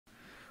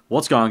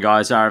What's going on,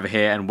 guys? Aarava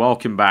here, and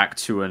welcome back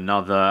to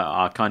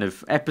another kind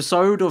of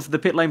episode of the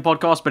Pitlane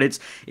podcast, but it's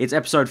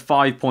episode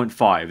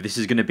 5.5. This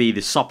is going to be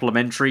the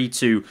supplementary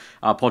to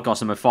podcast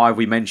number 5.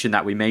 We mentioned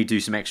that we may do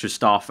some extra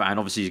stuff, and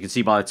obviously you can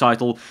see by the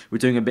title, we're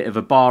doing a bit of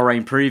a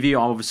Bahrain preview.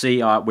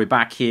 Obviously, we're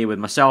back here with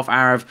myself,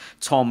 Arav,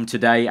 Tom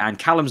today, and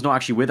Callum's not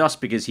actually with us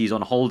because he's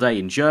on holiday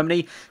in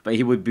Germany, but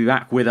he would be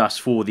back with us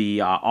for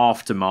the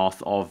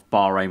aftermath of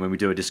Bahrain when we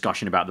do a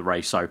discussion about the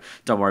race, so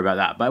don't worry about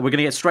that. But we're going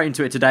to get straight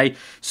into it today.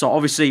 So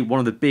obviously, one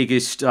of the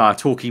biggest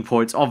talking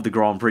points of the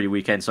Grand Prix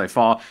weekend so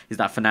far is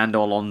that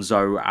Fernando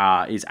Alonso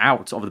is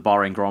out of the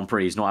Bahrain Grand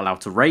Prix. He's not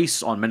allowed to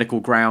race on medical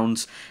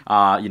grounds.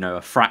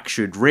 A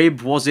fractured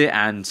rib, was it?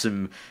 And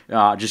some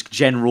just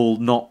general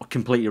not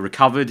completely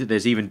recovered.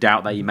 There's even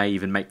doubt that he may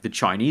even make the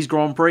Chinese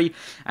Grand Prix.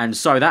 And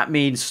so that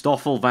means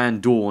Stoffel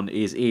Vandoorne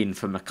is in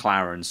for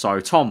McLaren. So,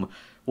 Tom,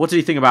 what do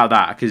you think about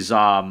that? Because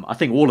I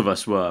think all of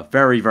us were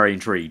very, very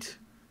intrigued.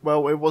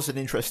 Well, it was an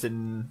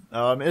interesting.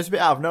 It was a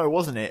bit out of nowhere,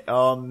 wasn't it?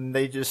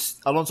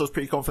 Alonso was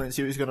pretty confident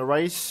he was going to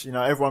race.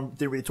 Everyone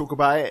didn't really talk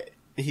about it.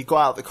 He got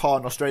out of the car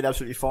in Australia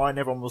absolutely fine.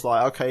 Everyone was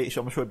like, okay, I'm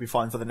sure he'll be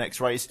fine for the next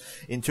race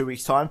in 2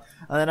 weeks' time.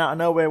 And then out of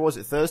nowhere, was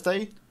it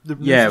Thursday? It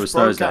was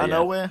Thursday. Out of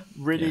nowhere,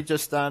 really,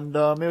 just and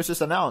it was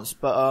just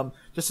announced. But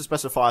just to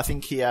specify, I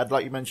think he had,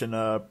 like you mentioned,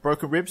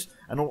 broken ribs,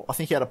 and I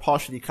think he had a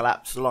partially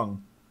collapsed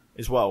lung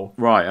as well.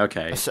 Right.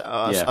 Okay.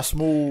 A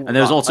small, and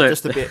there was also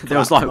just a bit there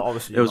was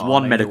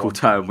one medical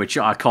term which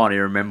I can't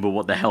even remember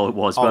what the hell it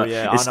was, but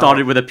it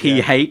started with a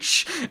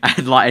PH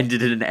and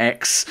ended in an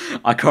X.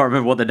 I can't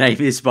remember what the name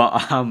is,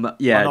 but I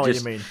know what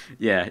you mean.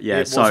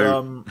 Yeah.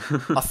 So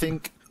I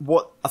think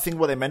what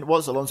they meant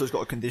was Alonso's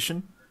got a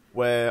condition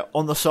where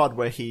on the side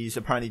where he's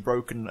apparently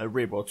broken a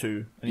rib or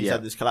two and he's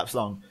had this collapsed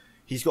lung,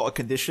 he's got a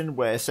condition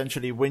where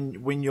essentially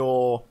when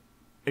you're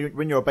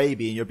a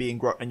baby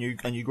and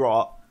you grow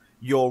up,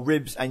 your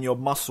ribs and your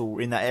muscle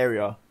in that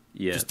area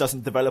just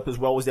doesn't develop as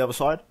well as the other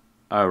side.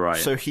 Oh, right.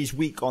 So he's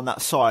weak on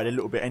that side a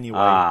little bit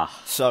anyway.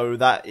 So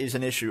that is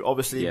an issue.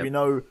 Obviously, we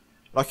know,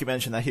 like you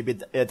mentioned, that he'd be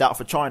out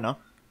for China.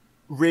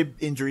 Rib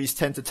injuries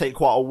tend to take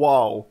quite a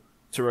while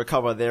to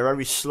recover. They're a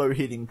very slow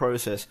healing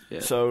process.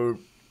 Yeah. So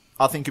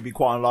I think it'd be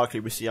quite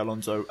unlikely we see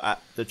Alonso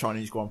at the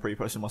Chinese Grand Prix,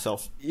 personally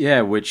myself.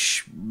 Yeah,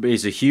 which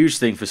is a huge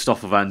thing for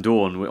Stoffel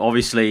Vandoorne.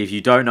 Obviously, if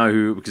you don't know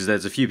who, because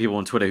there's a few people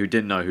on Twitter who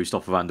didn't know who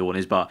Stoffel Vandoorne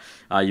is, but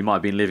you might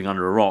have been living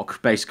under a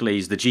rock. Basically,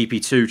 he's the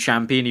GP2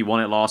 champion. He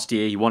won it last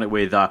year. He won it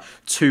with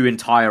 2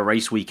 entire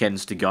race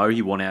weekends to go.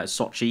 He won it at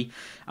Sochi.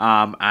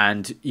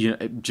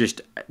 And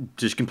just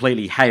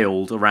completely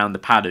hailed around the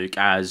paddock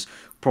as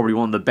probably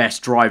one of the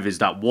best drivers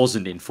that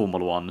wasn't in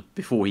Formula 1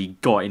 before he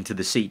got into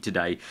the seat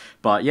today.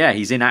 But yeah,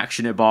 he's in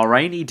action at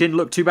Bahrain. He didn't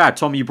look too bad.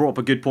 Tom, you brought up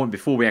a good point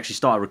before we actually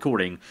started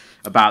recording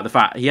about the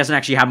fact he hasn't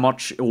actually had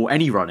much or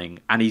any running,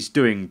 and he's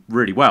doing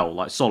really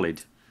well,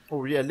 solid.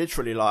 Oh yeah,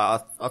 literally,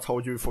 I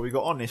told you before we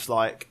got on, it's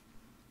not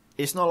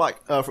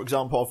like, for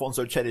example,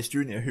 Alfonso Chelis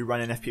Jr., who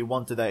ran in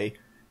FP1 today.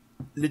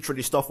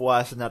 Literally, Stoffel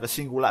hasn't had a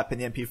single lap in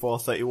the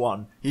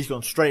MP431. He's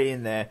gone straight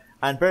in there.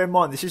 And bear in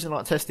mind, this isn't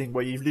like testing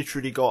where you've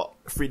literally got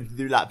freedom to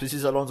do laps. This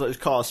is Alonso's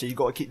car, so you've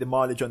got to keep the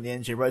mileage on the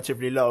engine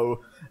relatively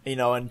low,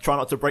 and try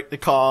not to break the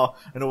car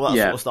and all that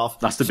sort of stuff.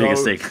 That's the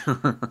biggest thing.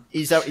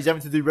 he's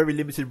having to do very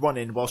limited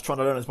running whilst trying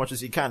to learn as much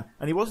as he can.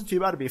 And he wasn't too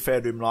bad, to be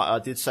fair to him. Like I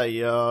did say,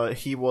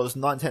 he was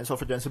 9/10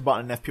 off of Jenson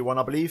Button in FP1,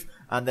 I believe,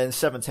 and then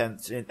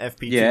 7/10 in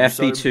FP2. Yeah,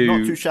 FP2. So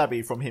not too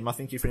shabby from him. I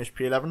think he finished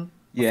P11.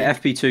 Yeah,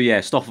 FP2, yeah.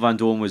 Stoffel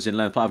Vandoorne was in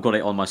 11th. I've got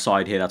it on my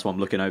side here. That's what I'm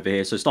looking over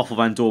here. So Stoffel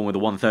Vandoorne with a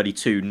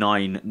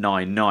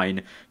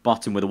 132.999.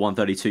 Button with a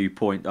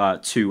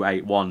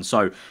 132.281.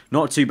 So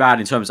not too bad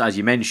in terms, as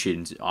you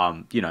mentioned.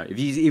 If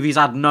he's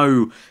had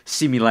no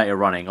simulator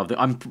running,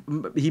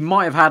 he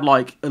might have had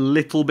a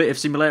little bit of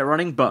simulator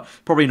running, but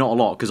probably not a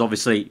lot because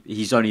obviously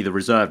he's only the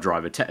reserve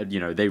driver.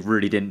 They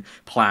really didn't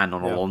plan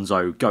on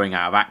Alonso going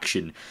out of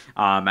action.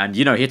 And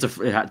he had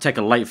to take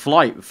a late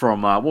flight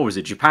from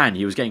Japan.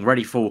 He was getting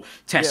ready for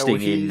testing.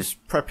 He's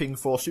prepping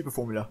for Super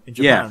Formula in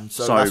Japan,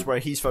 so that's where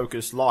his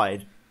focus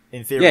lied.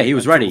 In theory, yeah, he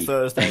was ready.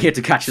 Thursday. He had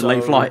to catch a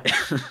late flight.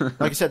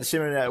 Like I said, the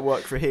simulator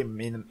work for him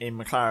in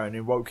McLaren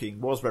in Woking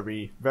was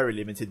very, very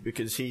limited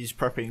because he's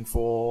prepping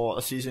for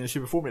a season in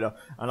Super Formula,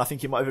 and I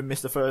think he might even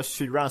miss the first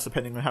 2 rounds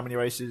depending on how many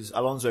races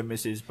Alonso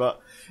misses. But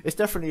it's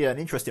definitely an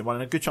interesting one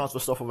and a good chance for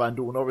Stoffel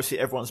Vandoorne. Obviously,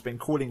 everyone's been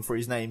calling for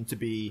his name to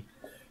be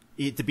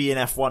in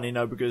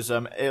F1, because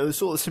it was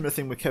sort of a similar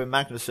thing with Kevin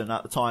Magnussen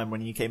at the time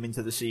when he came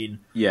into the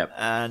scene. Yeah,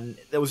 and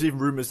there was even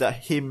rumours that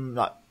him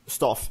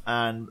Stoff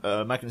and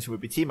Magnussen would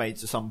be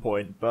teammates at some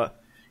point, but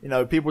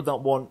people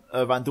don't want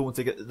Vandoorne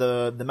to get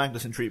the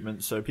Magnussen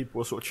treatment, so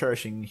people are sort of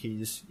cherishing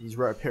his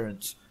rare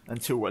appearance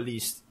until at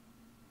least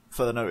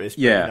further notice.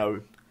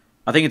 But,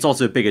 I think it's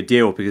also a bigger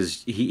deal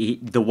because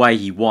the way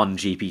he won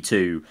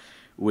GP2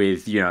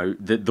 with, you know,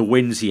 the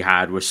wins he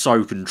had were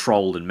so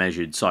controlled and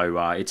measured. So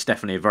it's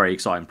definitely a very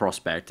exciting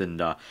prospect, and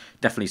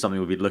definitely something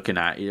we'll be looking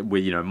at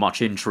with, you know,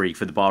 much intrigue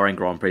for the Bahrain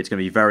Grand Prix. It's going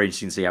to be very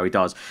interesting to see how he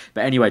does.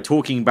 But anyway,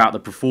 talking about the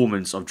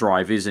performance of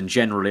drivers and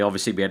generally,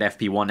 obviously we had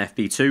FP1,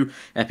 FP2.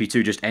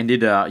 FP2 just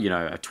ended,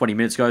 20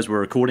 minutes ago as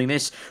we're recording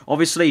this.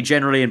 Obviously,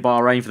 generally in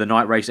Bahrain for the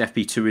night race,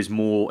 FP2 is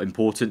more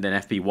important than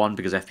FP1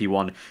 because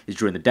FP1 is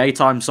during the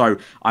daytime. So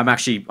I'm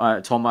actually,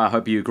 Tom, I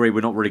hope you agree, we're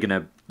not really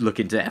going to look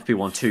into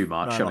FP1 too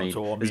much. No, I mean,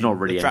 there's not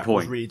really any point,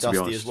 was really to be dusty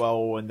honest. as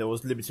well, and there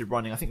was limited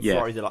running. I think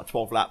Ferrari did like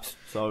 12 laps,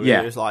 so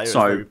yeah. it was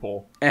very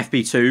poor.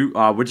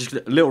 FP2, we're just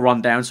a little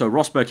rundown. So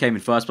Rosberg came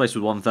in first place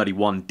with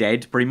 131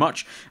 dead, pretty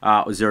much,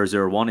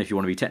 001 if you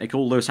want to be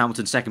technical. Lewis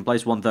Hamilton second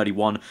place,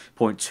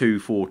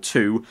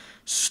 131.242,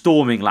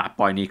 storming lap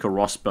by Nico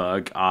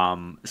Rosberg,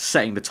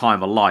 setting the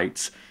time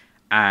alight.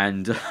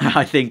 And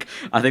I think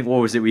what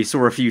was it? We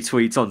saw a few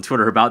tweets on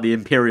Twitter about the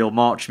Imperial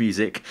March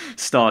music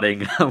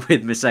starting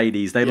with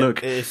Mercedes. They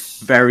look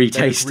very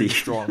tasty. Look really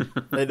strong.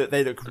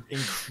 they look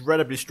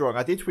incredibly strong.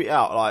 I did tweet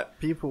out, like,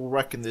 people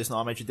reckon there's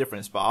not a major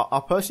difference, but I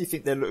personally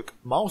think they look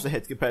miles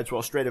ahead compared to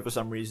Australia for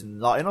some reason.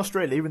 Like, in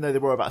Australia, even though they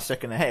were about a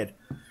second ahead,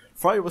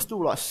 Ferrari was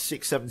still like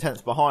 6-7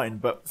 tenths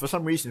behind, but for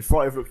some reason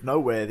Ferrari have looked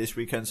nowhere this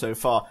weekend so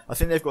far. I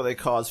think they've got their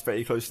cards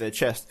fairly close to their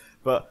chest,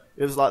 but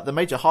it was like the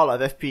major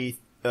highlight of FP2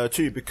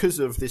 because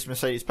of this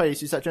Mercedes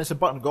pace is that Jenson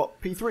Button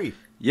got P3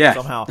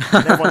 somehow.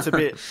 And everyone's a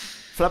bit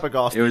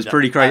flabbergasted. It was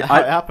pretty crazy. How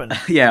it happened.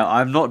 Yeah,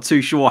 I'm not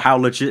too sure how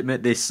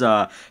legitimate this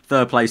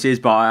third place is,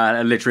 but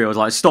I literally was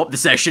like, stop the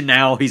session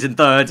now, he's in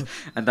third,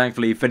 and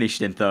thankfully he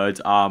finished in third.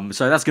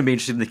 So that's going to be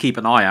interesting to keep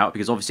an eye out,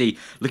 because obviously,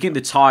 looking at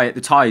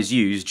the tyres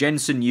used,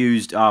 Jenson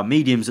used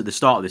mediums at the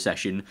start of the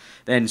session,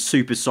 then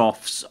super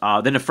softs,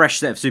 then a fresh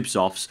set of super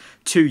softs,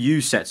 2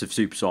 used sets of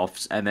super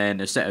softs, and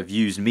then a set of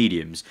used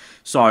mediums.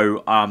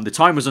 So the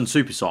time was on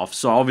super softs,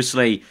 so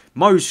obviously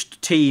most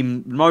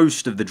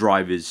of the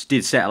drivers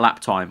did set a lap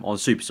time on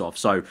super soft,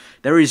 so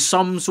there is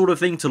some sort of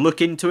thing to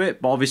look into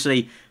it, but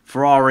obviously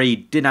Ferrari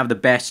didn't have the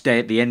best day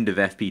at the end of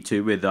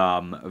FP2 with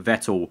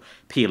Vettel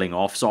peeling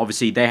off, so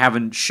obviously they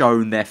haven't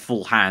shown their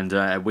full hand.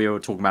 We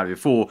were talking about it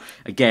before,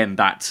 again,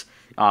 that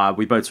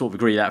we both sort of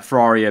agree that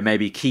Ferrari are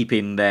maybe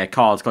keeping their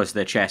cards close to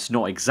their chest,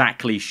 not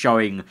exactly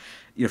showing,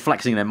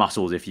 flexing their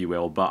muscles, if you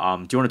will.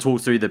 But do you want to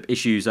talk through the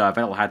issues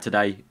Vettel had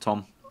today,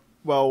 Tom?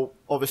 Well,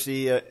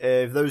 obviously,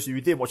 if those of you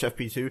who didn't watch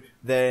FP2,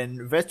 then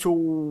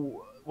Vettel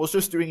was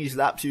just doing his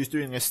laps. He was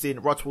doing a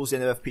stint right towards the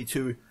end of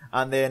FP2,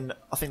 and then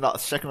I think like the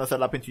second or third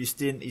lap into his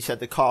stint, he said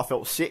the car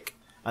felt sick,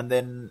 and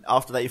then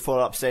after that he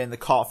followed up saying the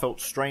car felt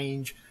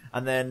strange,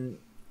 and then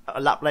a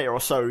lap later or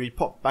so he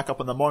popped back up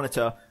on the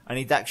monitor and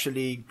he'd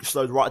actually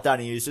slowed right down.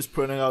 He was just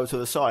pulling over to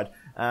the side,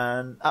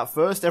 and at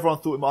first everyone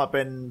thought it might have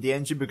been the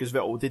engine because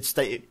Vettel did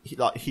state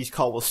like his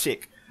car was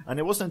sick. And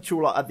it wasn't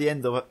until like at the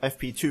end of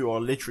FP2,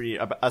 or literally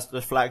as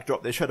the flag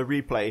dropped, they showed a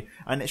replay,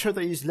 and it showed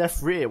that his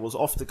left rear was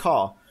off the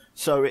car.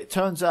 So it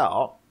turns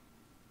out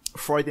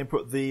Ferrari didn't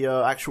put the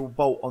actual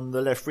bolt on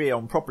the left rear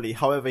on properly.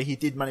 However, he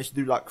did manage to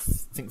do like I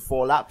think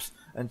 4 laps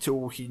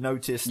until he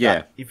noticed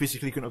that he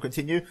physically couldn't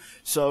continue.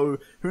 So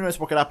who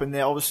knows what could happen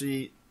there?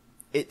 Obviously,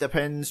 it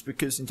depends,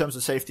 because in terms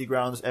of safety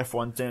grounds,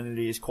 F1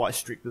 generally is quite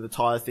strict with the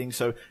tyre thing,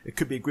 so it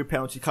could be a grid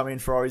penalty coming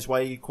Ferrari's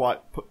way, quite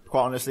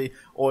honestly,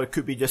 or it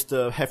could be just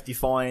a hefty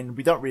fine.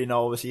 We don't really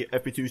know. Obviously,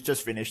 FP2's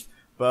just finished,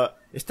 but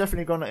it's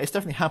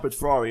definitely hampered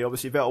Ferrari.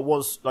 Obviously, Vettel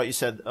was, like you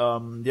said,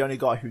 the only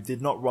guy who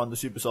did not run the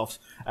super softs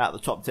at the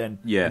top 10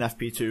 in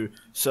FP2.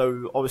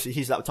 So obviously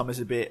his lap time is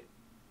a bit,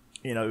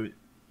 you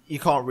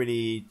can't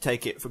really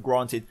take it for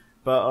granted.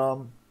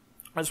 But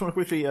I just want to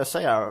quickly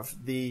say,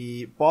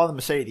 bar the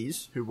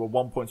Mercedes, who were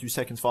 1.2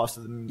 seconds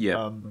faster than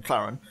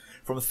McLaren,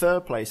 from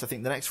third place, I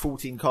think the next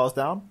 14 cars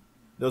down,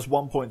 there was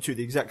 1.2,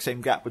 the exact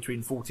same gap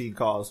between 14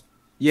 cars.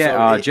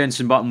 Yeah, so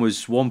Jenson Button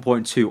was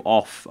 1.2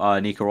 off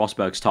Nico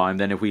Rosberg's time.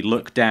 Then if we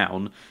look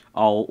down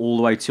all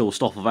the way till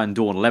Stoffel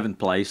Vandoorne, 11th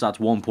place, that's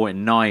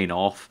 1.9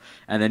 off.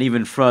 And then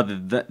even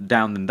further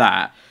down than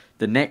that,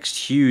 the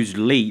next huge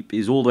leap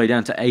is all the way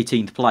down to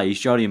 18th place,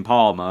 Julian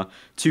Palmer,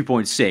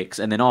 2.6,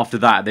 and then after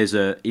that there's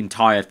an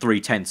entire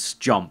 0.3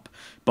 jump.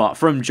 But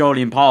from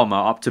Julian Palmer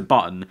up to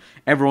Button,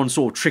 everyone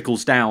sort of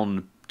trickles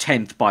down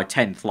 10th by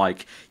 10th,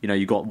 like,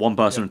 you got one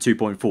person on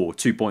 2.4,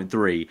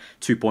 2.3,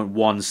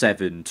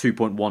 2.17,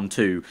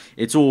 2.12.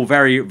 It's all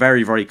very,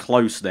 very, very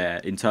close there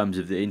in terms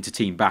of the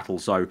inter-team battle,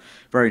 so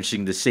very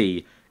interesting to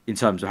see in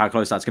terms of how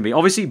close that's going to be.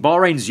 Obviously,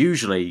 Bahrain's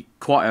usually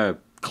quite a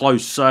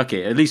close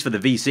circuit, at least for the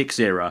V6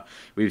 era.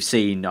 We've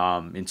seen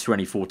in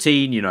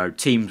 2014,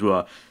 teams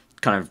were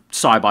kind of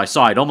side by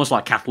side, almost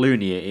like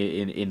Catalonia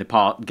in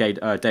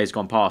the days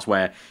gone past,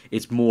 where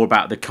it's more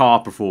about the car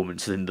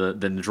performance than the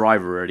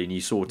driver really, and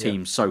you saw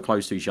teams so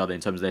close to each other in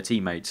terms of their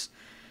teammates.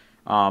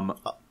 Go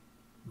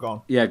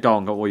on. Yeah, go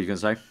on. What were you going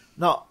to say?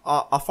 No,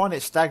 I find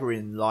it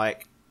staggering,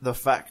 like the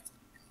fact.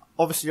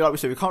 Obviously, like we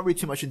said, we can't read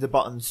too much into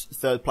Button's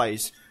third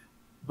place.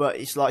 But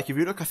it's like, if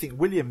you look, I think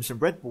Williams and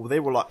Red Bull,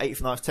 they were like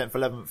 8th, 9th, 10th,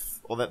 11th,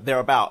 or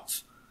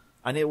thereabouts.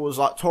 And it was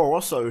like Toro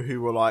Rosso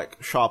who were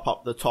like sharp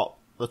up the top,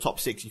 the top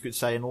 6, you could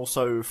say, and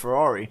also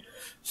Ferrari.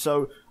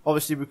 So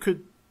obviously we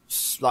could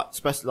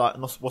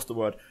what's the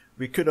word?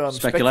 We could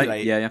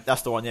speculate. Yeah.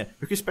 That's the one. Yeah,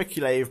 we could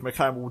speculate if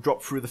McLaren will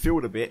drop through the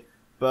field a bit,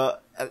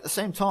 but at the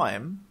same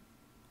time,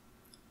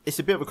 it's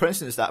a bit of a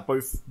coincidence that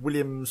both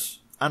Williams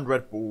and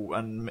Red Bull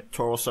and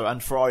Toro Rosso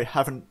and Ferrari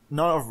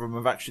none of them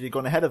have actually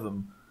gone ahead of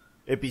them.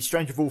 It'd be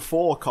strange if all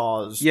 4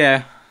 cars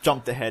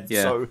jumped ahead.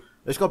 Yeah. So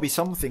there's got to be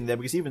something there,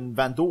 because even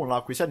Vandoorne,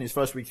 like we said in his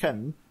first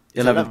weekend,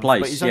 11th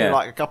place, but he's only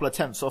like a couple of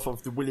tenths off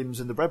of the Williams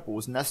and the Red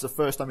Bulls, and that's the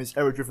first time he's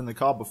ever driven the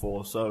car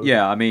before. So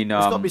yeah, I mean,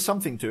 there's got to be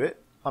something to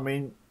it. I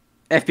mean,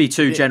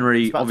 FP2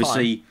 generally,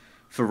 obviously,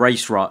 for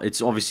race run,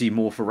 it's obviously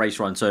more for race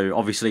run. So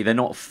obviously, they're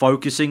not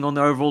focusing on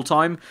the overall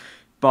time,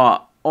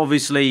 but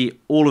obviously,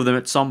 all of them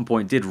at some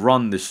point did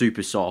run the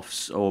super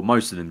softs, or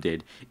most of them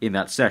did, in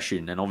that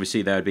session. And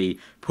obviously, they would be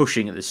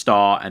pushing at the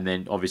start, and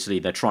then obviously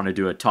they're trying to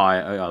do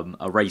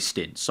a race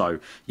stint. So,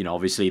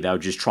 obviously they'll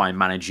just try and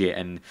manage it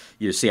and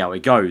see how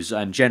it goes.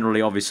 And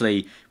generally,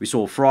 obviously, we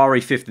saw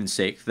Ferrari 5th and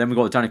 6th. Then we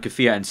got Danica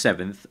Fiat in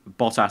 7th,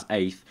 Bottas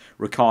 8th,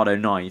 Ricciardo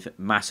 9th,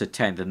 Massa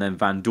 10th, and then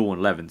Vandoorne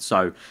 11th.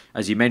 So,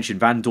 as you mentioned,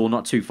 Vandoorne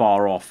not too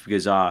far off,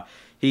 because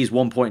he's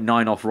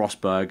 1.9 off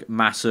Rosberg.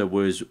 Massa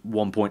was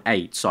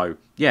 1.8. So,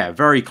 yeah,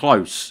 very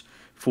close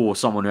for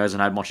someone who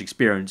hasn't had much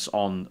experience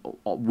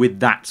with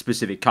that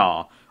specific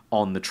car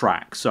on the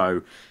track.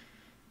 So,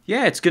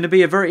 yeah, it's going to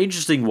be a very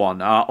interesting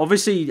one.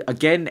 Obviously,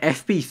 again,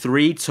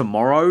 FP3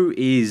 tomorrow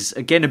is,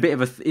 again, a bit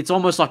of it's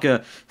almost like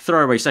a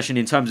throwaway session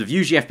in terms of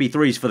usually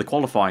FP3s for the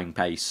qualifying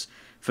pace,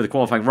 for the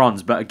qualifying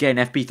runs. But again,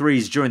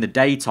 FP3s during the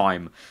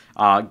daytime,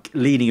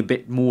 leaning a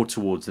bit more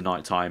towards the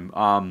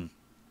nighttime.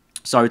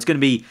 So it's going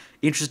to be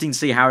interesting to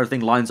see how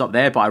everything lines up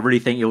there, but I really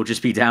think it will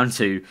just be down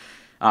to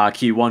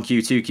Q1,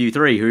 Q2,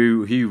 Q3,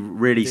 who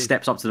really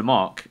steps up to the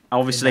mark.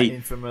 Obviously, in that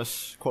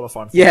infamous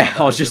qualifying. Yeah,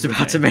 I was just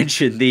about to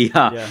mention the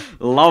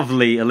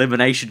lovely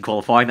elimination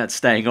qualifying that's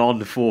staying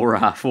on for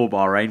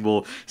Bahrain.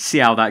 We'll see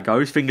how that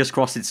goes. Fingers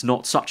crossed it's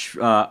not such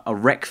a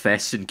wreck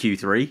fest in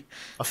Q3.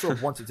 I sort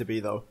of want it to be,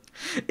 though.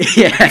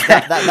 Yeah,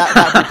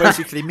 that would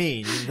basically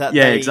mean that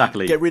they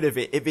exactly. get rid of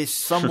it. If it's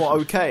somewhat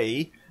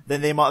okay,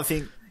 then they might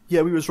think,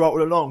 yeah, we was right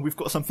all along. We've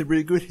got something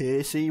really good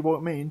here. See what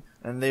I mean?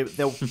 And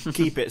they'll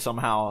keep it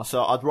somehow.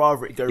 So I'd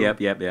rather it go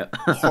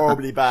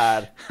horribly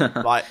bad,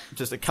 like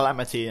just a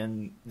calamity,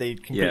 and they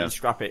completely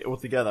scrap it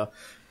altogether.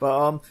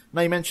 But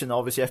now you mentioned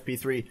obviously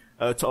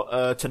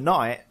FP3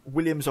 tonight.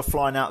 Williams are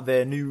flying out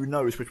their new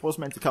nose, which was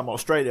meant to come to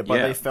Australia, but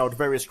they failed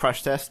various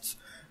crash tests.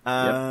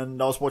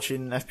 And I was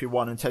watching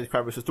FP1 and Ted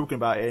Kravitz was talking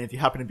about it. And if you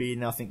happen to be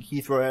in, I think,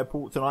 Heathrow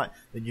Airport tonight,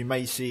 then you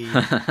may see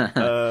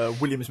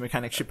Williams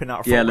mechanics shipping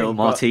out a front little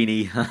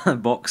martini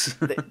box.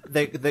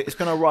 It's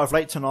going to arrive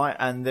late tonight,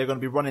 and they're going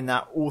to be running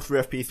that all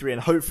through FP3,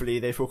 and hopefully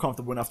they feel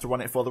comfortable enough to run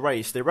it for the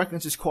race. They reckon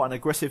it's quite an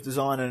aggressive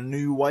design and a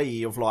new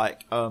way of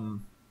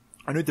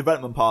a new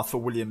development path for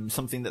Williams,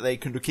 something that they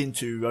can look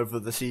into over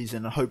the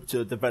season and hope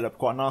to develop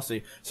quite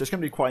nicely. So it's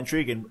going to be quite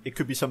intriguing. It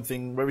could be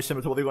something very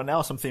similar to what they've got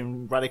now,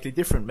 something radically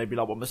different, maybe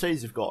like what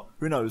Mercedes have got.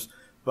 Who knows?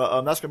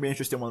 But that's going to be an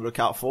interesting one to look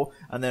out for.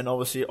 And then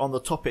obviously on the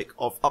topic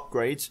of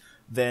upgrades,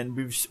 then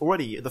we've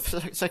already, the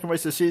second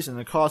race of the season,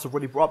 the cars have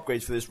already brought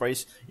upgrades for this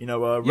race.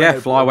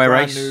 Flyaway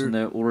race.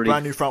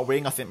 Brand new front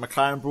wing. I think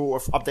McLaren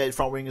brought an updated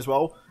front wing as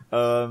well.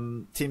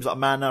 Teams like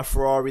Manor,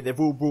 Ferrari, they've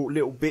all brought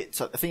little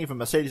bits. I think even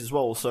Mercedes as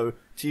well. So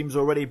teams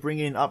already bring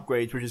in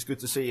upgrades, which is good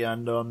to see.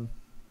 And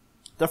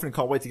definitely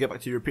can't wait to get back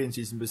to the European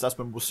season, because that's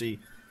when we'll see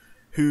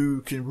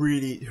who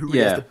really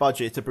has the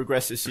budget to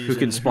progress this season, who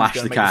can splash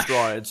the cash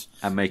strides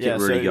and make it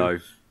really go.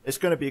 It's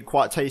going to be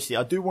quite tasty.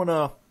 I do want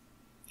to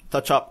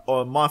touch up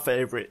on my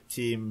favourite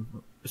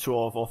team,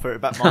 sort of, or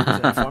favourite back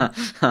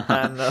markers.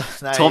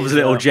 And Tom's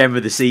little gem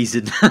of the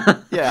season.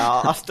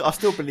 I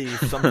still believe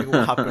something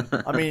will happen.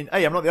 I mean,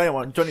 hey, I'm not the only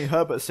one. Johnny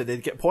Herbert said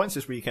they'd get points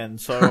this weekend,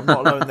 so I'm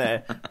not alone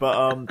there.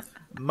 But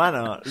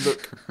Manor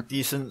look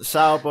decent.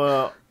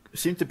 Sauber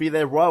seem to be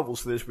their rivals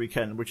for this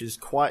weekend, which is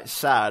quite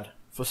sad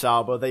for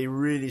Sauber. They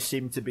really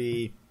seem to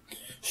be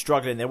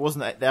struggling.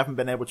 They haven't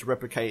been able to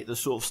replicate the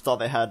sort of start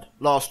they had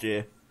last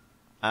year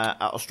at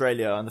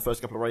Australia in the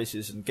first couple of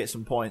races and get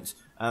some points,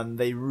 and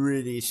they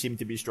really seem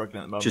to be struggling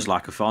at the moment. Just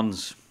lack of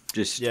funds.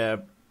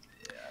 A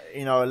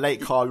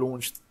late car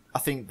launched. I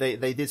think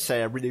they did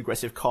say a really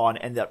aggressive car, and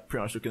ended up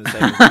pretty much looking the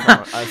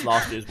same as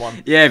last year's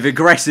one. Yeah, if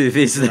aggressive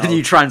is the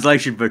new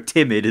translation for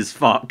timid as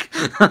fuck.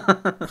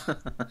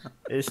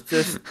 It's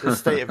just the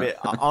state of it.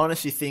 I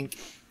honestly think,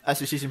 as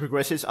the season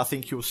progresses, I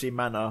think you'll see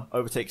Manor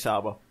overtake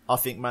Sauber. I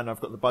think Manor have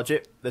got the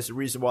budget. There's a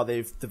reason why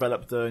they've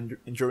developed the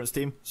endurance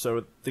team.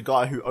 So the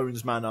guy who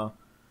owns Manor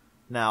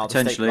now,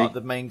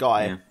 the main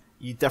guy,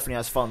 he definitely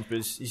has funds,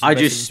 because he's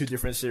investing in 2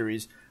 different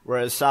series.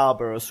 Whereas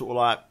Sauber are sort of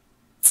like,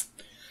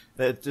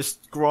 they're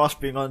just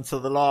grasping onto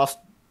the last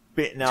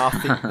bit now. I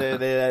think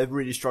they're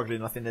really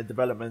struggling. I think their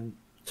development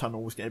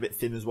tunnel is getting a bit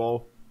thin as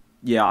well.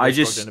 Yeah,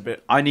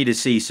 I need to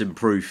see some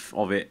proof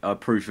of it,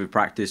 proof of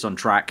practice on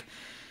track.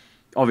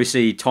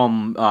 Obviously,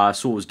 Tom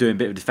sort of was doing a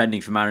bit of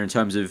defending for Manor in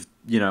terms of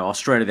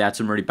Australia, they had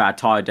some really bad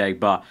tyre day,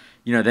 but,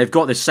 they've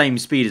got the same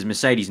speed as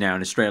Mercedes now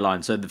in a straight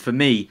line. So for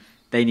me,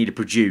 they need to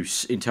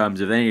produce in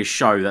terms of, they need to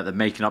show that they're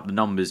making up the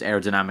numbers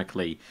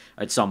aerodynamically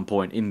at some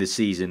point in the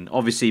season.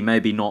 Obviously,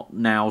 maybe not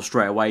now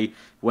straight away.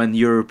 When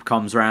Europe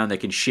comes around, they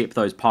can ship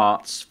those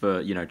parts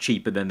for,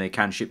 cheaper than they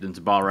can ship them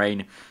to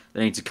Bahrain.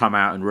 They need to come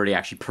out and really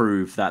actually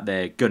prove that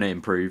they're going to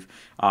improve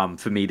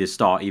for me to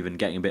start even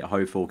getting a bit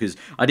hopeful. Because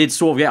I did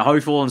sort of get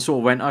hopeful and sort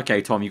of went,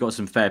 okay, Tom, you got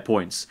some fair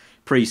points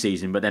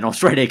pre-season, but then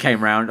Australia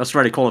came around,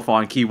 Australia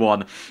qualifying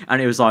Q1,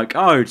 and it was like,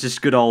 oh,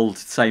 just good old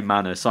same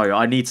manner. So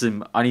I need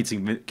some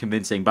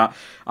convincing. But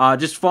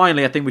just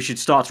finally, I think we should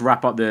start to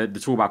wrap up the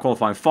talk about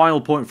qualifying.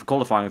 Final point for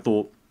qualifying, I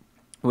thought,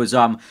 was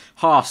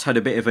Haas had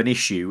a bit of an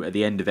issue at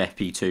the end of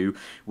FP2.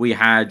 We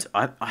had,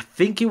 I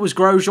think it was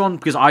Grosjean,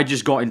 because I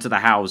just got into the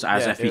house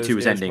as FP2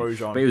 was ending.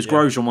 But it was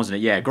Grosjean, wasn't it?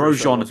 Yeah,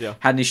 Grosjean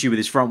had an issue with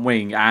his front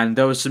wing, and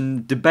there was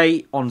some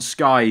debate on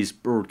Sky's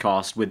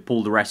broadcast with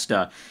Paul di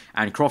Resta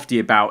and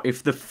Crofty about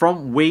if the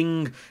front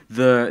wing,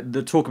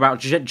 the talk about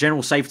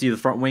general safety of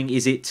the front wing,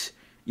 is it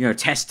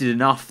tested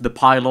enough, the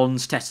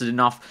pylons tested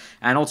enough,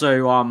 and also,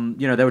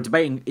 they were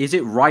debating, is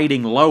it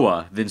riding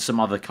lower than some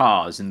other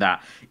cars, and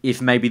that if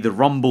maybe the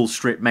rumble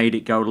strip made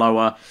it go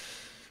lower.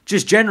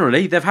 Just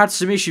generally, they've had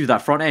some issues with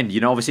that front end.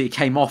 Obviously it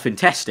came off in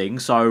testing,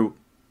 so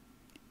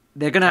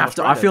they're going to have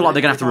to, I feel like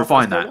they're going to have to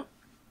refine that.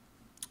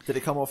 Did it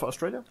come off at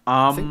Australia?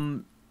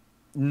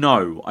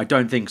 No, I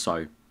don't think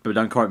so. But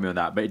don't quote me on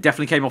that. But it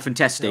definitely came off in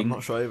testing. Yeah, I'm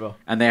not sure either.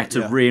 And they had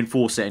to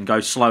reinforce it and go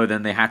slower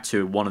than they had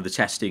to one of the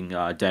testing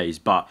days.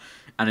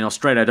 And in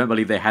Australia, I don't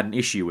believe they had an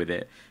issue with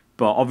it.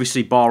 But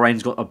obviously,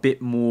 Bahrain's got a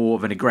bit more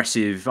of an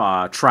aggressive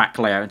track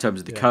layout in terms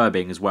of the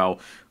curbing as well.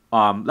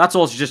 That's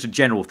also just a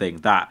general thing,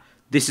 that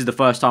this is the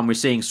first time we're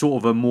seeing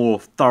sort of a more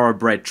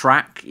thoroughbred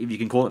track, if you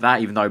can call it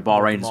that, even though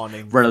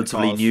Bahrain's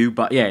relatively new.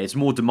 But yeah, it's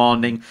more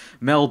demanding.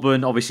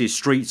 Melbourne, obviously a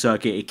street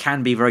circuit, it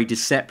can be very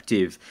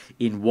deceptive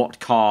in what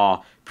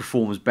car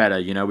performs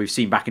better. We've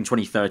seen back in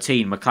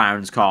 2013,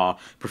 McLaren's car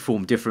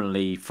performed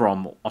differently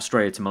from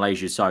Australia to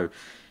Malaysia. So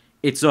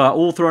it's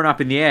all thrown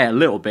up in the air a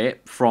little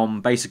bit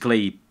from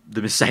basically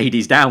the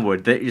Mercedes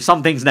downward.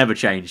 Some things never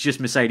change, just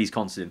Mercedes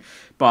constant.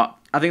 But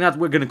I think that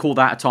we're going to call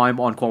that a time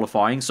on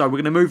qualifying. So we're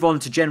going to move on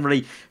to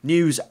generally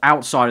news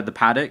outside of the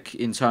paddock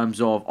in terms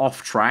of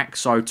off track.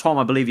 So Tom,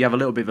 I believe you have a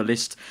little bit of a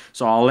list,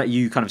 so I'll let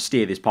you kind of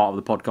steer this part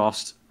of the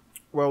podcast.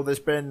 Well, there's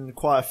been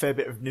quite a fair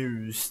bit of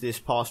news this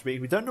past week.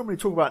 We don't normally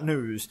talk about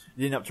news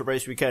leading up to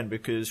race weekend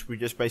because we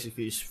just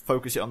basically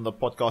focus it on the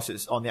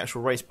podcast, on the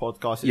actual race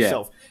podcast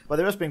itself. But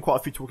there has been quite a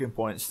few talking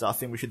points that I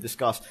think we should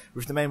discuss,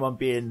 with the main one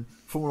being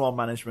Formula One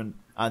management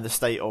and the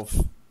state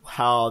of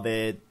how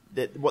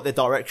what their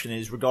direction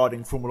is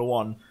regarding Formula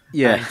One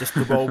and just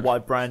the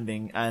worldwide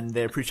branding and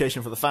their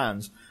appreciation for the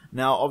fans.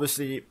 Now,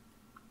 obviously,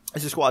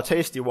 this is quite a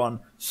tasty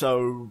one,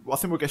 so I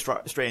think we'll get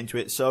straight into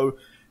it. So,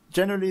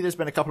 generally, there's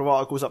been a couple of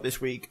articles up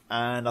this week,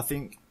 and I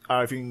think,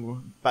 if you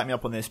can back me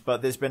up on this,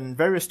 but there's been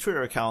various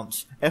Twitter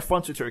accounts,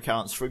 F1 Twitter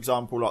accounts, for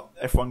example, like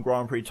F1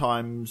 Grand Prix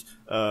Times,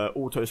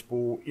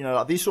 Autosport,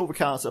 like these sort of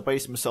accounts that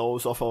base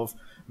themselves off of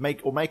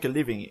make a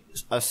living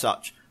as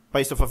such,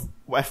 based off of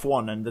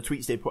F1 and the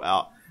tweets they put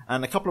out.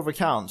 And a couple of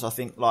accounts, I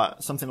think,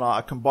 something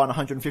like a combined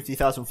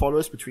 150,000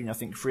 followers between, I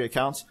think, 3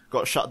 accounts,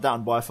 got shut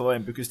down by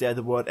FOM because they had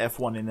the word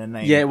F1 in their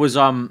name. Yeah, it was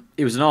an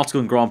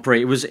article in Grand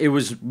Prix. It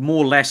was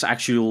more or less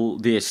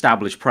the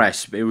established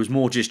press. It was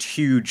more just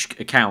huge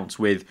accounts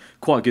with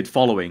quite good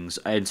followings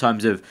in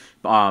terms of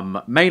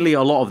mainly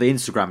a lot of the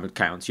Instagram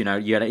accounts. You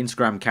had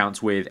Instagram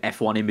accounts with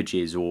F1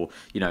 images or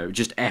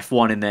just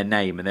F1 in their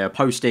name, and they were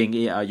posting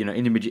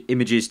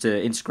images to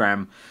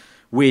Instagram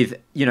with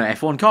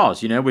F1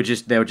 cars. They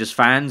were just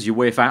fans.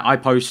 We're fans. I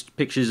post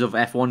pictures of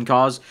F1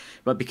 cars,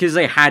 but because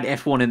they had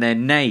F1 in their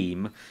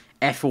name,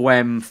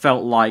 FOM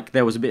felt like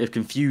there was a bit of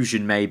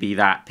confusion, maybe,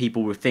 that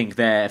people would think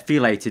they're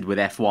affiliated with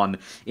F1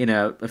 in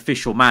an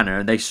official manner,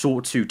 and they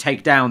sought to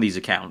take down these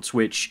accounts,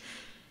 which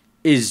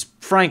is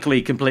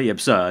frankly completely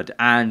absurd.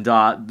 And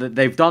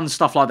they've done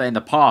stuff like that in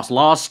the past.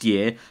 Last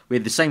year, we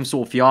had the same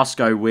sort of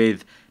fiasco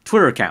with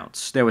Twitter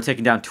accounts. They were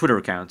taking down Twitter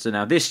accounts, and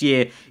now this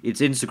year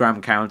it's Instagram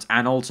accounts.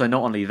 And also,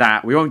 not only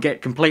that, we won't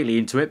get completely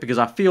into it because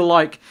I feel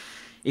like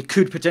it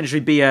could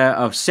potentially be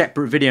a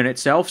separate video in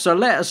itself. So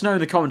let us know in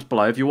the comments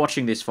below if you're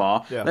watching this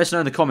far. Let us know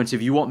in the comments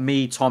if you want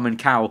me, Tom, and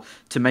Cal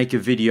to make a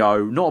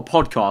video, not a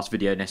podcast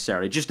video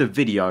necessarily, just a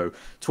video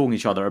talking to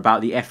each other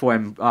about the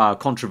FOM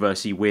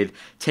controversy with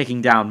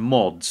taking down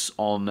mods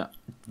on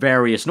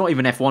various, not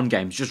even F1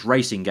 games, just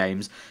racing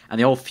games, and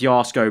the whole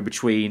fiasco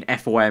between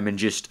FOM and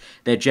just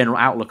their general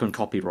outlook on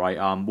copyright.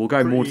 We'll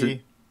go more to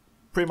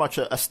pretty much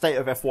a state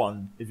of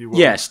F1, if you will.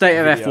 Yeah, state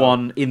of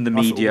F1 in the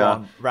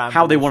media,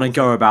 how they want to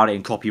go about it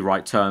in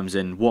copyright terms,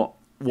 and what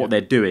what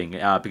they're doing,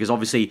 because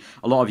obviously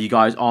a lot of you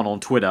guys aren't on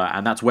Twitter,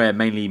 and that's where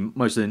mainly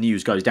most of the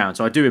news goes down.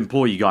 So I do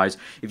implore you guys,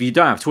 if you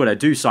don't have Twitter,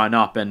 do sign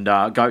up and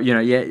go,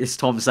 it's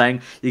Tom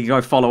saying, you can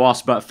go follow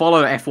us, but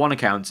follow F1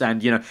 accounts,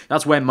 and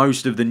that's where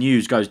most of the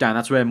news goes down.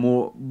 That's where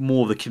more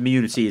of the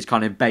community is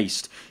kind of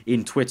based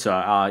in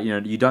Twitter.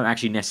 You don't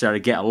actually necessarily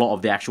get a lot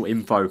of the actual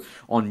info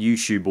on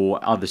YouTube or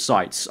other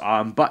sites.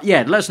 But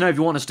yeah, let us know if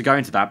you want us to go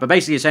into that. But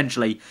basically,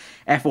 essentially,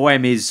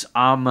 FOM is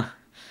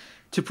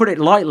to put it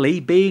lightly,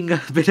 being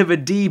a bit of a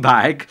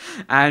D-bag,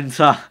 and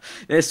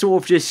they're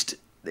sort of just,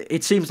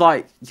 it seems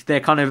like they're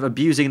kind of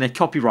abusing their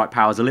copyright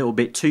powers a little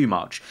bit too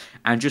much,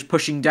 and just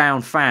pushing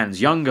down fans,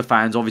 younger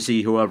fans,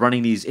 obviously, who are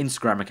running these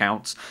Instagram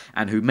accounts,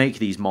 and who make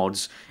these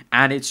mods,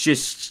 and it's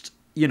just,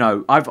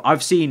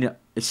 I've seen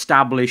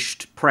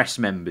established press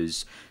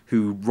members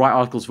who write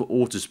articles for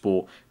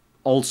Autosport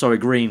also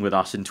agreeing with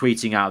us and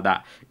tweeting out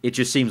that it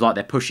just seems like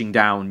they're pushing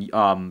down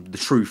the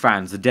true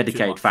fans, the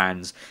dedicated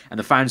fans, and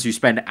the fans who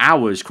spend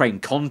hours creating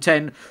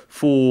content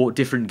for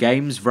different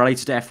games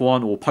related to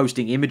F1 or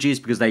posting images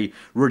because they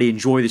really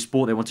enjoy the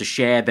sport. They want to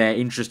share their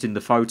interest in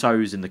the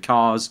photos and the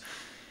cars.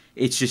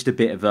 It's just a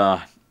bit of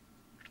a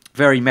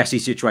very messy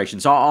situation.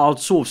 So I'll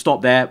sort of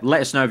stop there.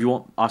 Let us know if you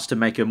want us to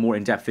make a more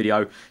in-depth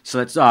video. So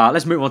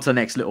let's move on to the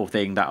next little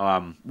thing that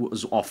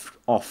was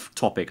off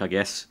topic, I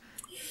guess.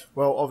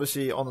 Well,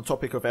 obviously, on the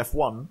topic of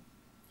F1,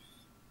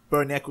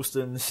 Bernie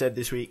Ecclestone said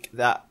this week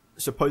that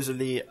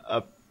supposedly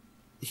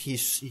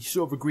he's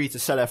sort of agreed to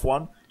sell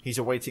F1. He's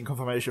awaiting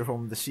confirmation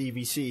from the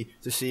CVC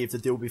to see if the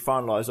deal will be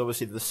finalised.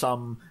 Obviously, the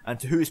sum and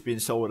to who it's been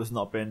sold has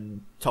not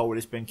been told.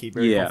 It's been kept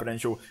very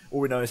confidential.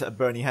 All we know is that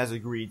Bernie has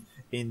agreed,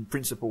 in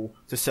principle,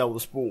 to sell the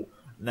sport.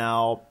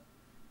 Now,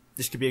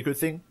 this could be a good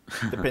thing,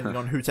 depending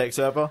on who takes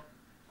over.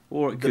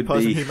 Or it could the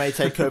person be who may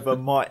take over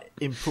might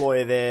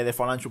employ their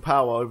financial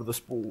power over the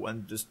sport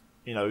and just,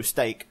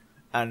 stake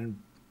and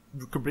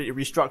completely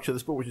restructure the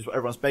sport, which is what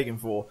everyone's begging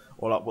for,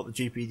 or like what the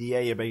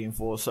GPDA are begging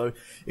for. So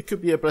it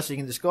could be a blessing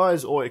in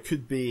disguise, or it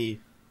could be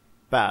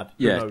bad.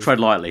 Yeah, tread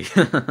lightly.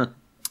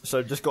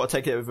 So just got to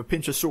take it with a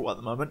pinch of salt at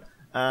the moment.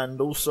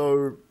 And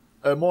also,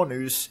 more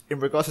news in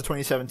regards to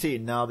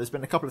 2017. Now, there's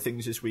been a couple of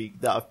things this week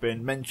that have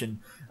been mentioned,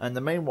 and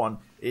the main one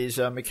is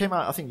it came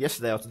out, I think,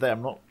 yesterday or today.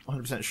 I'm not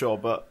 100% sure,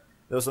 but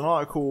there was an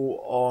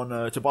article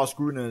on Tobias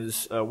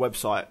Gruner's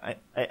website,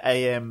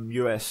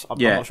 AMUS. I'm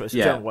not sure, it's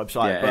a German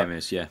website. Yeah, but,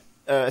 AMUS, yeah.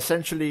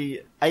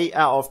 Essentially, 8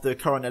 out of the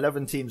current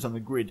 11 teams on the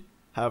grid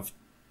have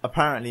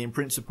apparently, in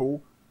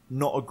principle,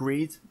 not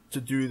agreed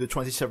to do the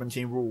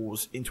 2017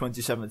 rules in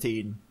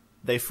 2017.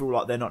 They feel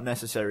like they're not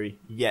necessary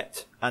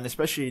yet. And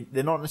especially,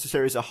 they're not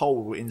necessary as a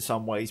whole in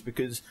some ways,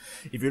 because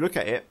if you look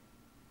at it,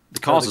 the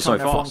cars are so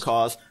fast.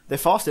 Cars, they're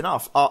fast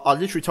enough. I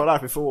literally told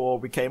Alf before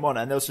we came on,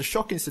 and there was a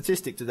shocking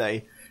statistic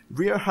today.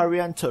 Rio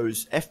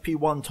Haryanto's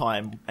FP1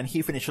 time, and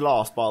he finished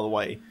last, by the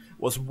way,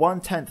 was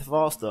 1/10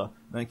 faster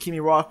than Kimi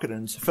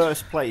Raikkonen's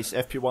first place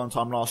FP1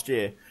 time last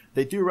year.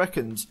 They do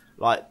reckon,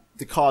 like,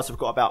 the cars have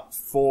got about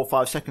 4 or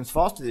 5 seconds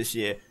faster this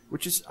year,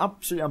 which is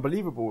absolutely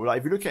unbelievable. Like,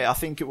 if you look at it, I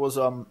think it was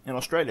in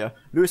Australia,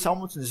 Lewis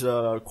Hamilton's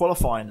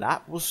qualifying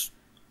lap was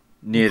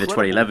near the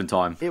 2011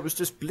 time. It was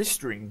just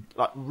blistering,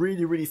 like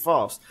really, really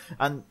fast.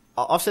 And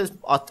I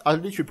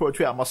literally put a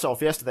tweet out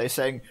myself yesterday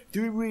saying,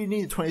 do we really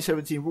need the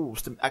 2017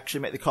 rules to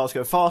actually make the cars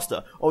go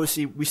faster?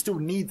 Obviously, we still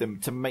need them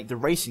to make the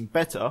racing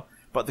better,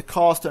 but the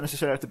cars don't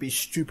necessarily have to be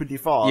stupidly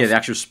fast. Yeah, the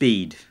actual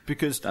speed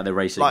because that they're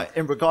racing. Like,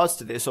 in regards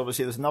to this,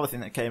 obviously, there's another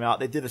thing that came out.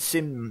 They did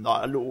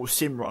a little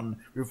sim run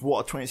with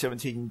what a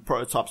 2017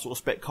 prototype sort of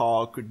spec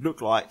car could look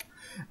like.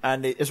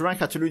 And it was around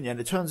Catalonia, and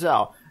it turns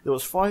out there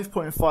was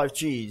 5.5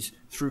 Gs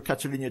through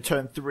Catalonia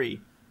turn 3.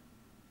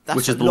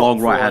 Which is the long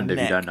right hand, if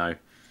you don't know.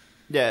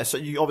 Yeah, so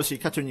you obviously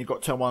Catalonia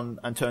got turn 1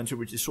 and turn 2,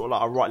 which is sort of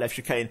like a right-left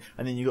chicane,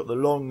 and then you got the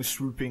long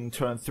swooping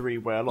turn 3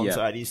 where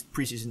Alonso had his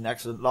preseason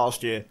accident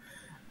last year.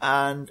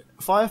 And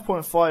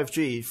 5.5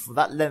 G for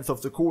that length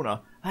of the corner,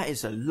 that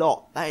is a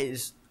lot. That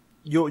is,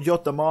 you're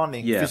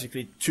demanding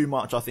physically too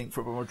much, I think,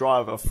 from a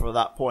driver for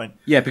that point.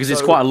 Yeah, because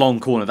it's quite a long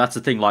corner. That's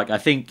the thing. Like, I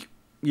think,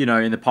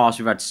 in the past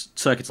we've had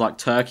circuits like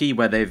Turkey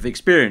where they've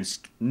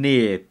experienced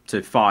near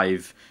to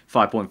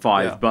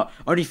 5.5, but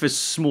only for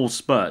small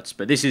spurts.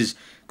 But this is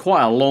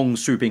quite a long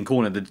swooping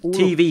corner. The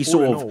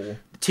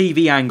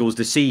TV angles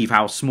deceive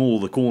how small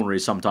the corner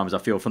is sometimes, I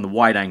feel, from the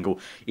wide angle.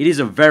 It is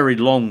a very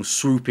long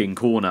swooping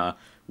corner,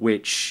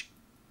 which,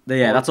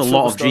 that's a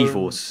lot of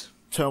G-force.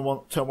 Turn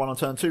 1 and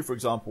turn 2, for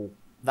example.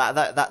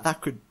 That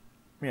could,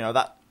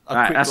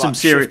 that's some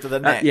serious.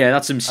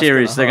 That's some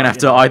serious. They're going to have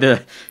to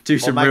either do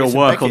some real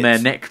work on their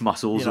neck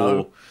muscles,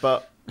 or.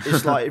 But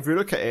it's like, if you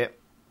look at it,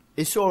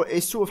 it sort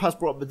of has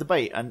brought up the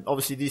debate, and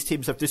obviously these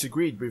teams have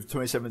disagreed with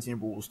 2017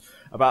 rules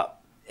about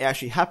it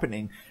actually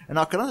happening, and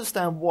I can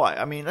understand why.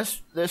 I mean,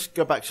 let's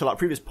go back to like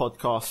previous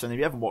podcasts, and if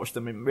you haven't watched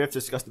them, we have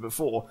discussed it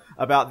before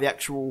about the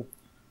actual.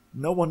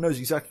 No one knows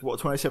exactly what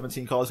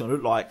 2017 car is going to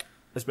look like.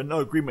 There's been no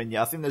agreement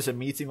yet. I think there's a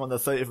meeting on the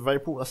 30th of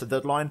April. That's the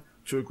deadline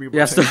to agree with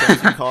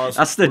 2017 cars.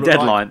 That's the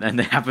deadline, and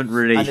they haven't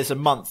really. And it's a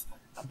month.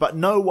 but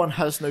no one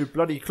has no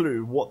bloody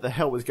clue what the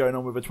hell was going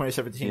on with the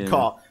 2017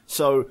 car.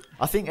 So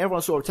I think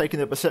everyone's sort of taking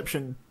the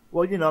perception,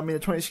 well, you know, I mean,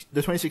 the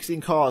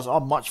 2016 cars are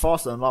much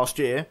faster than last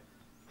year,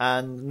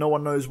 and no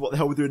one knows what the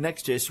hell we're doing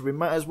next year, so we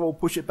might as well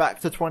push it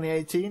back to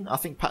 2018. I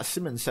think Pat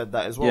Simmons said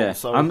that as well. Yeah,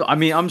 so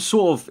I'm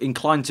sort of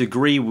inclined to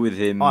agree with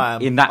him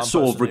in that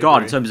sort of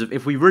regard, in terms of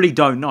if we really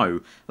don't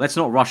know, let's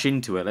not rush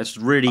into it. Let's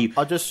really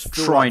I just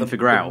feel try like and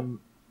figure out.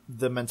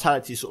 The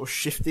mentality sort of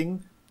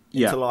shifting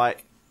into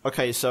like,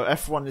 okay, so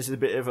F1 is in a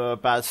bit of a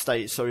bad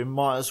state, so we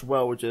might as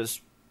well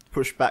just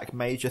push back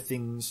major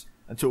things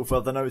until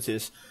further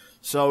notice.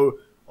 So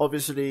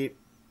obviously,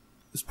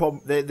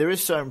 there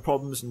is certain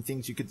problems and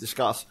things you could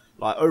discuss.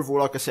 Like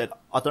overall, like I said,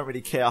 I don't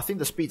really care. I think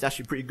the speed's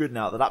actually pretty good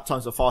now. The lap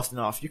times are fast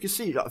enough. You can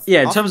see, like,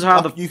 in terms of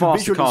how the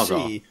faster cars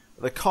are.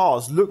 The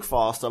cars look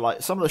faster.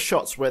 Like some of the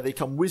shots where they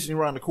come whizzing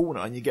around the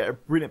corner and you get a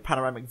brilliant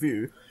panoramic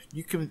view,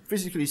 you can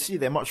physically see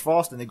they're much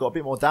faster and they've got a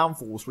bit more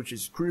downforce, which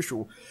is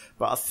crucial.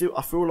 But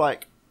I feel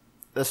like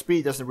the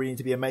speed doesn't really need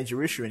to be a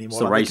major issue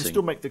anymore. Like, they can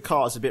still make the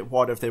cars a bit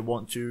wider if they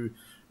want to,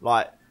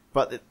 like.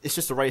 But it's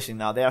just the racing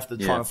now. They have to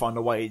try and find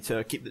a way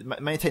to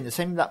maintain the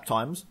same lap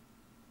times,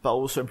 but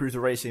also improve the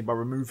racing by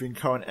removing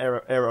current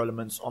aero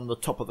elements on the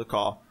top of the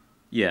car.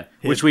 Yeah,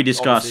 which we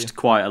discussed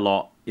quite a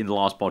lot in the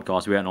last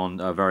podcast. We went on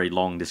a very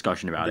long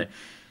discussion about it.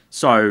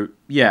 So,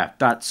 yeah,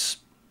 that's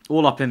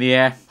all up in the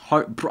air.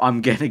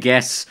 I'm going to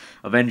guess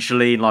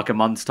eventually, in like a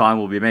month's time,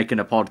 we'll be making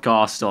a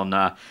podcast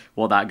on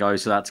what that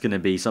goes. So that's going to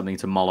be something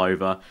to mull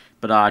over.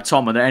 But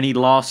Tom, are there any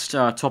last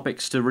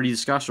topics to really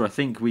discuss? Or I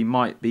think we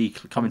might be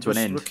coming to an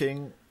end.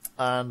 Looking,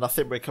 and I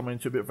think we're coming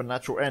to a bit of a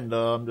natural end.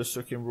 I'm just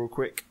looking real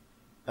quick.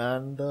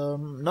 And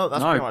no,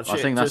 that's pretty much it. I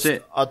think that's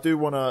it. I do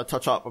want to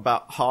touch up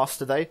about Haas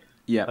today.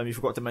 Yeah. You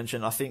forgot to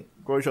mention, I think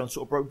Grosjean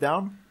sort of broke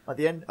down at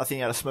the end. I think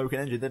he had a smoking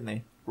engine, didn't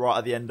he? Right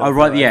at the end.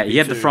 He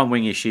had the front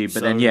wing issue,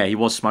 but then he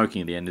was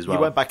smoking at the end as well.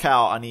 He went back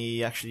out and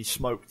he actually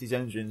smoked his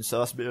engine, so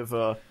that's a bit of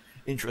a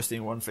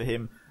interesting one for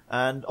him.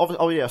 And I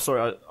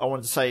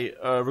wanted to say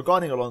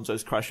regarding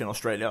Alonso's crash in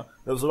Australia,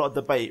 there was a lot of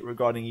debate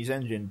regarding his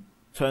engine.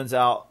 Turns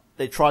out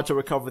they tried to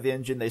recover the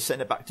engine, they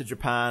sent it back to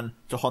Japan,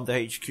 to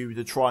Honda HQ,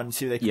 to try and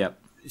see if they could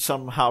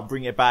somehow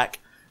bring it back.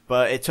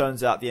 But it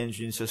turns out the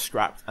engine's just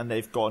scrapped, and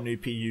they've got a new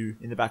PU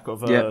in the back of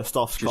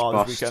Staff's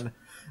car this weekend.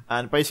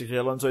 And basically,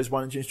 Alonso's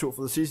one engine short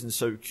for the season,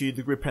 so cue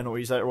the grid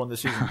penalties later on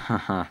this season.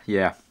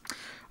 Yeah.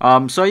 I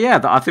think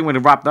we're going to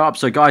wrap that up.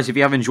 So, guys, if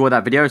you have enjoyed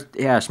that video,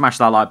 smash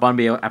that like button.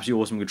 It'd be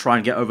absolutely awesome. We're going to try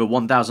and get over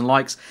 1,000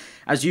 likes.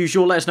 As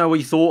usual, let us know what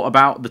you thought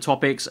about the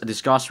topics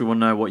discussed. We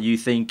want to know what you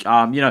think.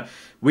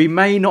 We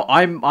may not.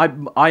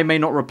 I may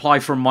not reply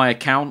from my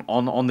account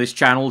on this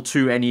channel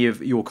to any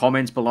of your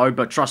comments below,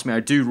 but trust me,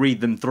 I do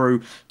read them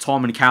through.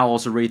 Tom and Cal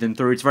also read them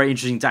through. It's very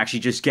interesting to actually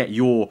just get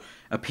your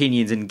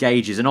opinions and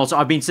gauges, and also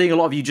I've been seeing a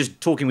lot of you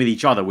just talking with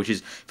each other, which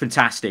is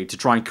fantastic, to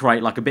try and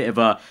create like a bit of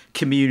a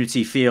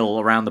community feel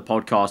around the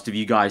podcast of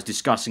you guys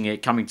discussing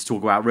it, coming to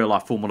talk about real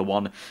life Formula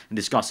 1 and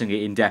discussing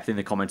it in depth in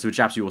the comments, which is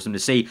absolutely awesome to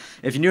see.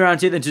 If you're new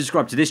around here, then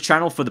subscribe to this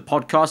channel for the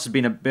podcast. It's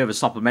been a bit of a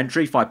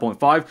supplementary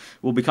 5.5.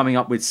 We'll be coming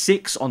up with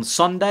 6 on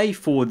Sunday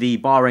for the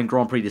Bahrain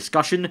Grand Prix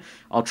discussion.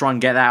 I'll try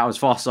and get that out as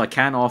fast as I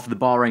can after the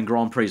Bahrain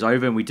Grand Prix is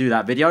over and we do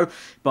that video.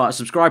 But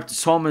subscribe to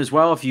Tom as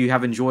well if you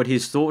have enjoyed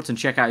his thoughts, and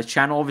check out his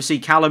channel.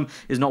 Obviously, Callum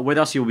is not with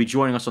us. He will be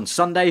joining us on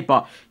Sunday.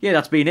 But yeah,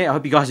 that's been it. I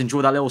hope you guys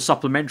enjoyed that little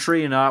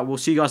supplementary, and we'll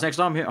see you guys next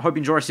time. I hope you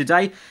enjoy us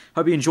today.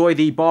 Hope you enjoy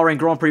the Bahrain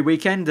Grand Prix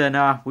weekend,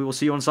 and we will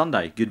see you on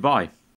Sunday. Goodbye.